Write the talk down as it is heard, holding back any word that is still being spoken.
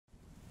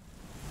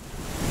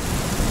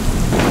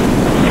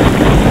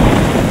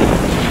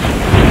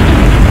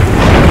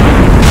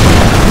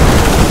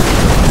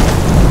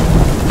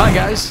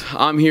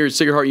I'm here at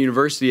Sacred Heart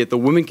University at the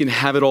Women Can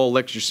Have It All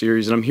lecture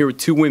series, and I'm here with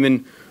two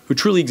women who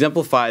truly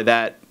exemplify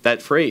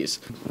that phrase.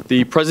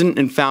 The president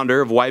and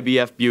founder of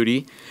YBF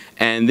Beauty,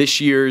 and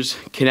this year's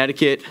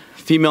Connecticut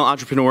Female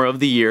Entrepreneur of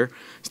the Year,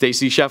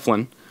 Stacey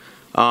Schieffelin,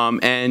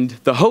 and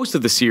the host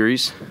of the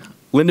series,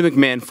 Linda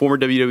McMahon, former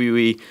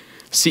WWE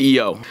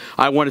CEO.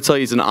 I want to tell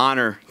you it's an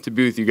honor to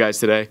be with you guys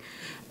today,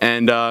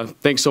 and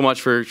thanks so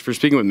much for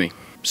speaking with me.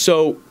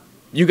 So,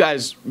 you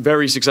guys,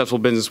 very successful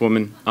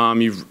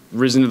businesswomen. You've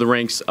risen to the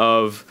ranks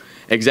of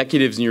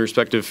executives in your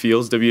respective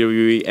fields,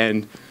 WWE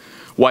and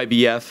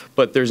YBF,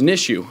 but there's an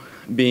issue,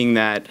 being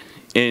that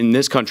in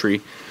this country,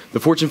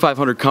 the Fortune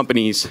 500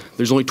 companies,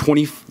 there's only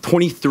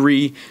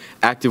 23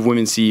 active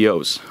women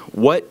CEOs.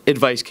 What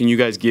advice can you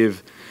guys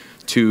give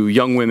to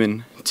young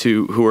women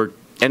who are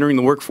entering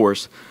the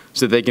workforce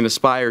so that they can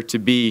aspire to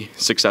be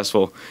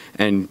successful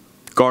and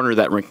garner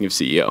that ranking of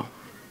CEO?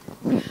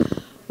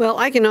 Well,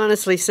 I can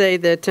honestly say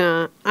that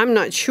I'm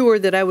not sure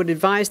that I would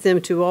advise them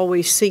to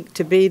always seek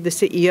to be the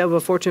CEO of a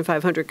Fortune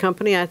 500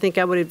 company. I think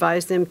I would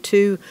advise them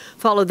to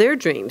follow their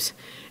dreams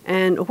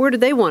and where do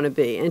they want to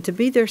be, and to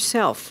be their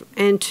self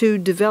and to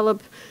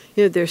develop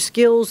their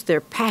skills,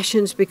 their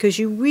passions, because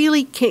you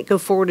really can't go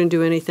forward and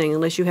do anything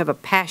unless you have a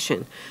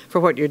passion for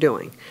what you're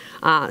doing.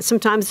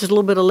 Sometimes there's a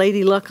little bit of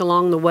lady luck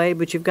along the way,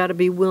 but you've got to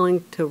be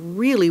willing to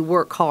really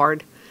work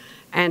hard.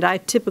 And I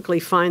typically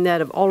find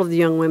that of all of the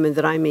young women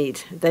that I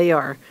meet, they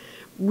are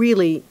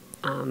really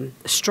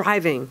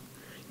striving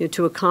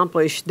to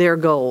accomplish their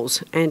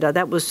goals, and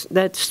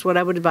that's what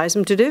I would advise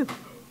them to do.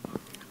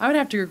 I would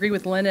have to agree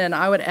with Linda, and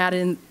I would add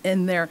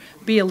in there,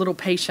 be a little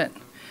patient,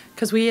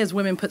 because we as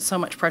women put so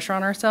much pressure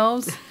on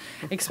ourselves,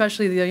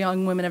 especially the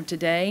young women of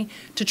today,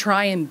 to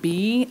try and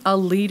be a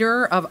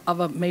leader of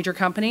a major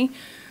company.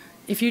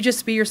 If you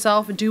just be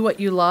yourself and do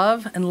what you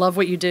love and love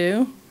what you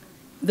do,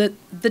 the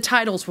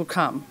titles will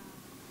come.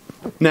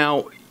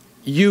 Now,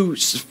 you,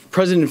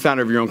 president and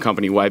founder of your own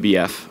company,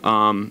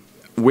 YBF,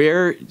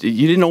 where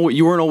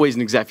you weren't always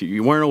an executive,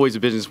 you weren't always a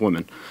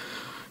businesswoman.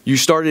 You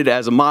started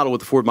as a model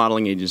with the Ford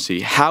Modeling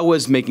Agency. How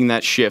was making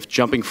that shift,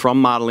 jumping from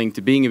modeling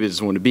to being a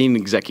businesswoman, to being an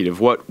executive?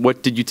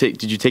 What did you take?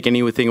 Did you take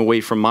anything away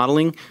from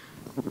modeling?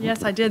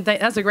 Yes, I did.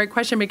 That's a great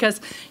question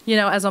because,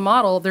 as a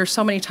model, there's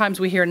so many times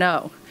we hear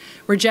no.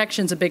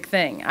 Rejection's a big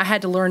thing. I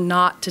had to learn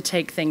not to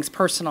take things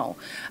personal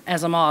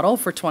as a model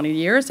for 20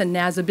 years and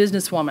as a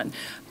businesswoman.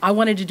 I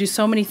wanted to do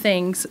so many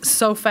things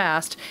so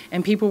fast,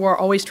 and people were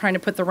always trying to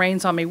put the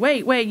reins on me.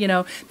 Wait,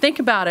 think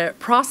about it,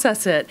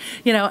 process it,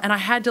 and I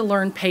had to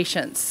learn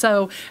patience.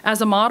 So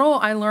as a model,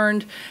 I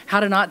learned how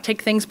to not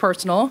take things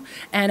personal,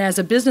 and as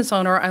a business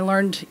owner, I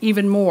learned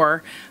even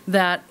more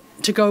that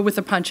to go with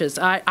the punches.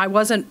 I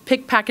wasn't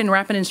pick-packing,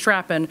 wrapping, and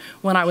strapping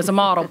when I was a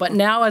model, but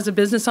now as a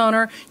business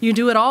owner, you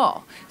do it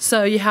all.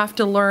 So you have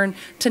to learn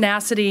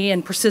tenacity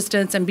and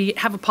persistence and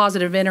have a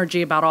positive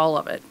energy about all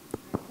of it.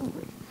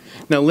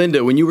 Now,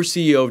 Linda, when you were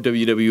CEO of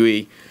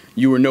WWE,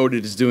 you were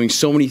noted as doing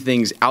so many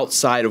things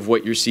outside of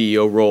what your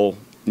CEO role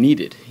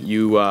needed.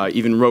 You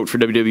even wrote for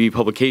WWE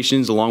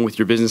publications along with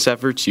your business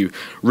efforts. You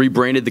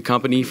rebranded the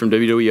company from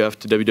WWF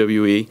to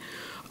WWE.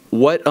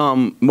 What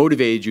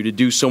motivated you to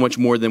do so much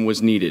more than was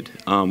needed?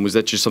 Was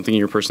that just something in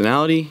your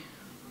personality?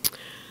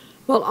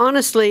 Well,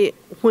 honestly,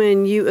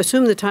 when you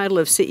assume the title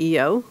of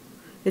CEO,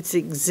 it's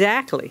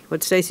exactly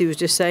what Stacey was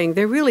just saying.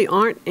 There really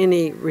aren't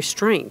any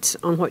restraints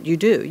on what you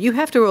do. You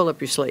have to roll up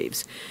your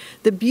sleeves.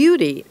 The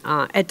beauty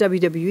at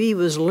WWE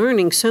was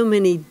learning so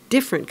many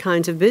different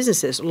kinds of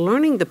businesses,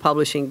 learning the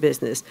publishing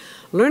business,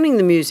 learning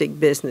the music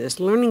business,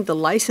 learning the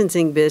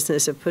licensing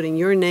business of putting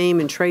your name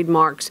and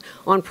trademarks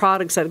on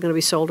products that are going to be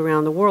sold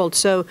around the world.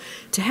 So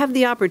to have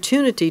the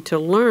opportunity to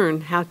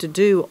learn how to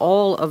do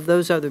all of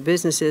those other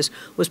businesses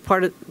was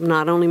part of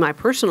not only my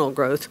personal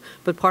growth,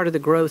 but part of the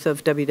growth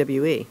of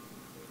WWE.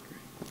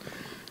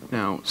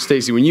 Now,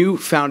 Stacey, when you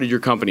founded your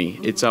company,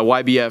 it's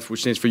YBF,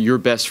 which stands for Your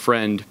Best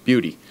Friend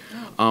Beauty.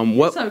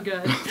 You're so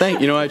good.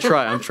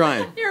 I'm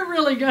trying. You're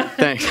really good.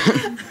 Thanks.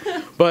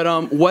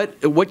 But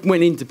what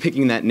went into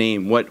picking that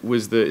name?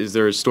 Is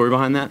there a story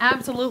behind that?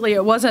 Absolutely.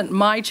 It wasn't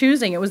my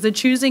choosing. It was the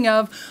choosing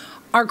of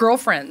our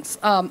girlfriends,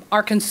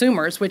 our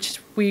consumers, which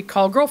we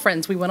call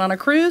girlfriends. We went on a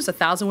cruise,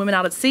 1,000 women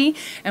out at sea,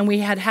 and we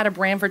had a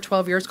brand for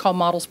 12 years called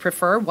Models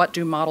Prefer. What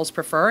do models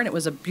prefer? And it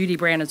was a beauty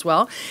brand as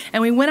well.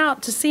 And we went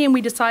out to sea and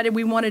we decided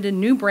we wanted a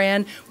new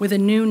brand with a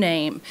new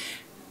name.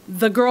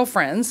 The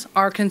girlfriends,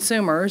 our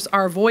consumers,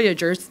 our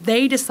voyagers,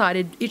 they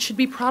decided it should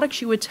be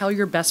products you would tell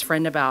your best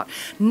friend about.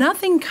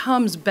 Nothing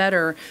comes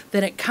better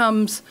than it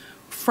comes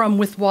from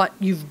with what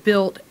you've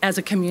built as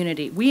a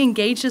community. We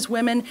engaged as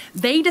women.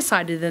 They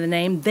decided in the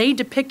name. They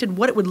depicted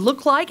what it would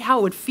look like, how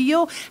it would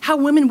feel, how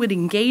women would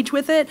engage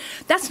with it.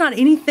 That's not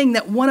anything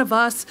that one of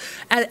us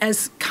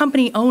as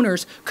company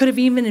owners could have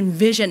even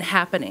envisioned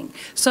happening.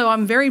 So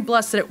I'm very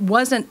blessed that it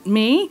wasn't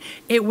me.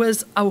 It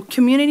was a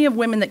community of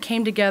women that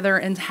came together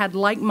and had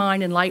like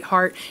mind and light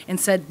heart and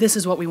said, this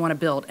is what we want to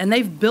build. And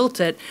they've built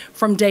it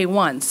from day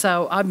one.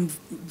 So I'm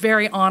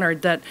very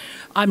honored that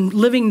I'm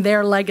living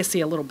their legacy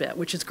a little bit,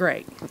 which is great.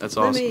 great. That's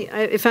awesome.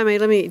 If I may,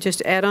 let me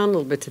just add on a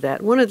little bit to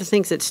that. One of the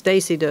things that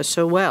Stacey does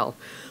so well,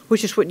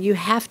 which is what you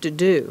have to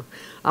do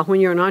when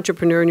you're an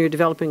entrepreneur and you're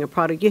developing a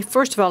product, you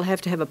first of all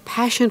have to have a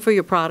passion for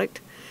your product.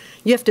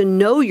 You have to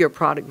know your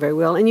product very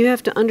well, and you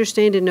have to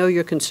understand and know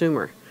your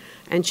consumer.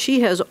 And she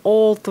has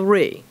all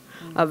three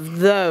of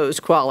those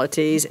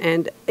qualities,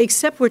 and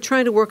except we're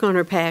trying to work on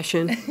her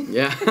passion.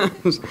 Yeah,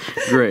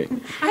 great.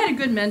 I had a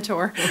good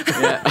mentor.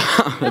 Yeah,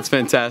 that's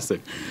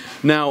fantastic.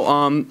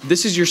 Now,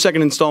 this is your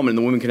second installment in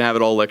the Women Can Have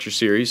It All lecture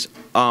series.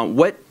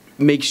 What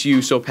makes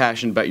you so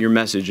passionate about your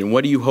message, and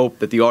what do you hope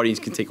that the audience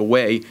can take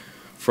away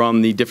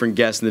from the different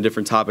guests and the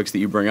different topics that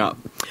you bring up?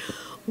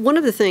 One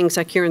of the things,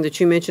 Kieran, that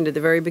you mentioned at the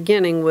very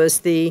beginning was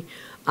the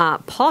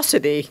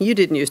paucity, you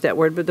didn't use that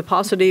word, but the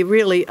paucity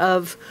really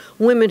of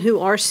women who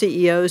are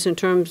CEOs in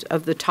terms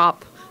of the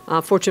top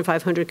Fortune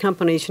 500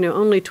 companies. You know,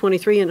 only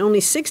 23 and only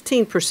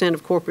 16%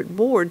 of corporate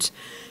boards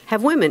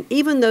have women,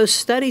 even though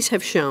studies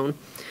have shown,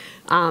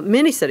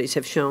 many studies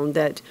have shown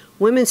that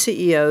women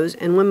CEOs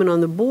and women on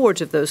the boards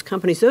of those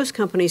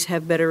companies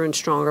have better and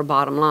stronger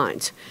bottom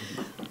lines.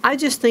 I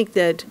just think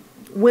that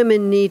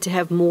women need to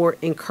have more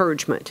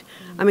encouragement.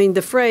 I mean,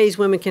 the phrase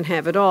 "women can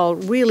have it all"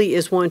 really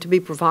is one to be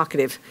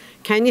provocative.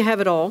 Can you have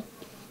it all?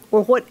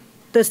 Or what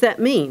does that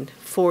mean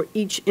for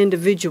each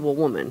individual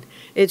woman?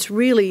 It's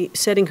really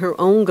setting her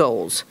own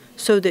goals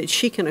so that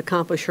she can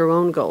accomplish her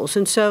own goals.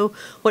 And so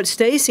what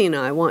Stacey and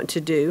I want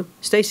to do,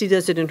 Stacey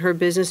does it in her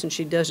business and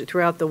she does it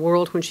throughout the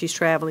world when she's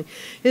traveling,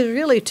 is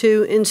really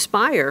to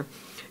inspire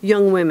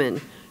young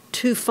women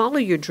to follow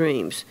your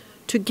dreams,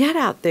 to get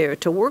out there,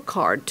 to work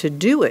hard, to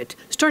do it.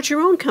 Start your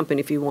own company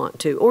if you want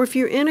to. Or if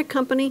you're in a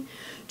company,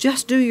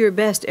 just do your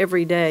best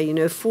every day, you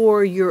know,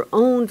 for your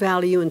own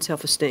value and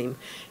self-esteem.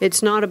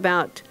 It's not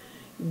about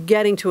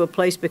getting to a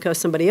place because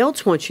somebody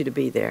else wants you to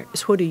be there.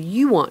 It's what do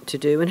you want to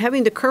do, and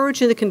having the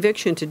courage and the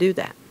conviction to do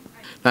that.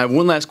 I have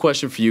one last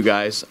question for you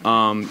guys.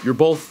 You're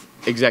both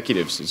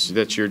executives.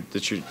 That's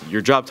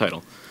your job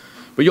title.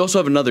 But you also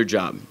have another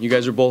job. You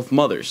guys are both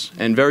mothers,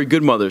 and very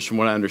good mothers from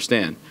what I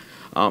understand.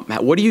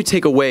 What do you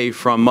take away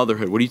from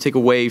motherhood? What do you take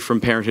away from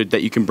parenthood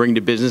that you can bring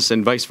to business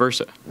and vice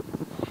versa?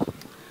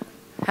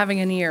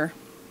 Having an ear,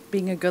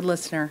 being a good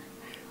listener.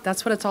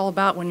 That's what it's all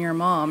about when you're a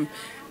mom.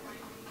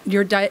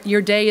 Your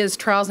day is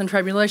trials and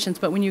tribulations,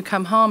 but when you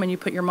come home and you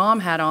put your mom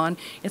hat on,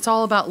 it's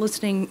all about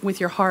listening with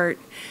your heart.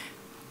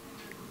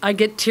 I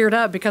get teared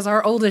up because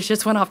our oldest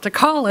just went off to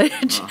college,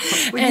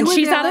 and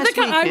she's out of the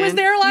country. I was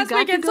there last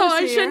weekend, so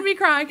I shouldn't be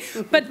crying.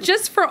 But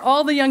just for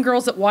all the young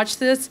girls that watch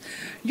this,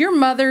 your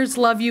mothers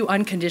love you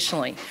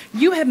unconditionally.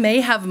 You may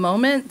have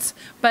moments,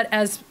 but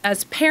as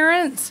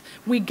parents,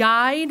 we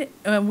guide,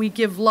 we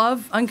give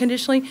love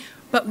unconditionally,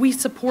 but we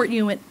support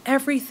you in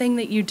everything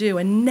that you do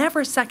and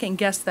never second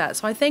guess that.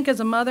 So I think as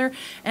a mother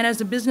and as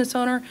a business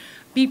owner,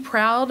 be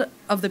proud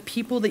of the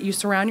people that you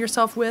surround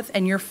yourself with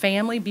and your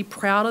family. Be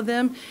proud of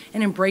them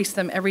and embrace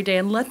them every day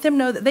and let them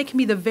know that they can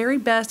be the very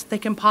best they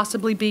can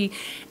possibly be.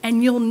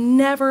 And you'll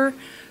never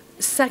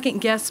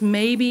second guess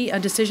maybe a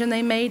decision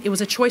they made. It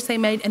was a choice they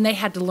made and they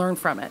had to learn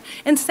from it.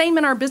 And same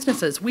in our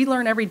businesses. We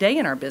learn every day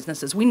in our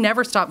businesses. We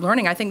never stop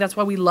learning. I think that's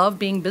why we love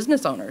being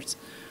business owners.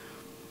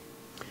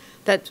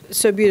 That's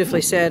so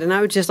beautifully said. And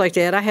I would just like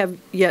to add, I have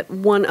yet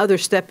one other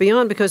step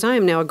beyond because I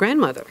am now a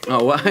grandmother.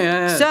 Oh, wow.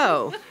 Yeah.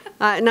 So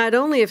not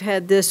only have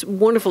had this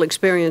wonderful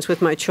experience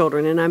with my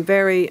children, and I'm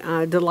very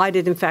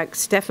delighted. In fact,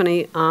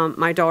 Stephanie,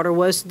 my daughter,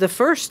 was the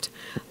first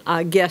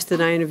guest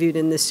that I interviewed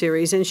in this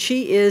series, and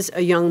she is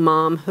a young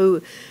mom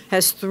who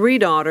has 3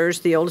 daughters,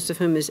 the oldest of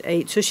whom is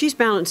 8. So she's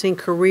balancing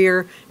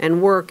career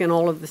and work and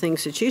all of the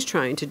things that she's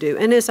trying to do.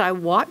 And as I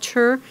watch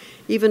her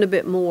even a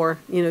bit more,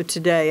 you know,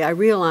 today, I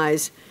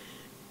realize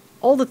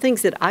all the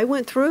things that I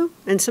went through,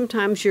 and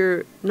sometimes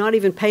you're not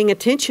even paying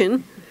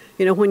attention,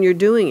 you know, when you're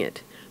doing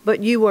it.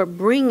 But you are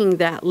bringing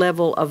that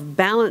level of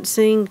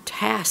balancing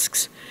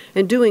tasks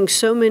and doing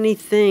so many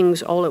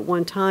things all at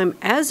one time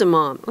as a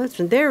mom.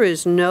 Listen, there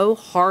is no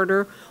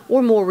harder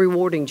or more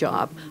rewarding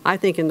job, I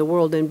think, in the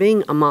world than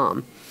being a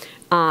mom.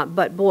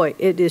 But boy,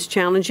 it is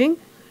challenging.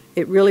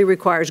 It really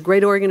requires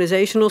great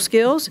organizational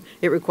skills.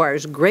 It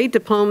requires great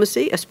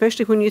diplomacy,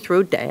 especially when you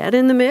throw dad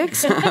in the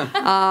mix.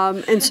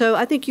 And so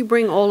I think you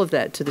bring all of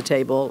that to the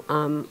table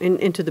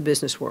into the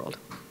business world.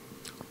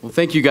 Well,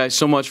 thank you guys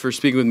so much for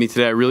speaking with me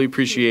today. I really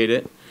appreciate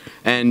it.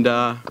 And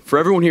for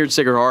everyone here at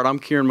Sacred Heart, I'm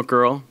Kieran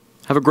McGirl.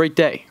 Have a great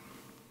day.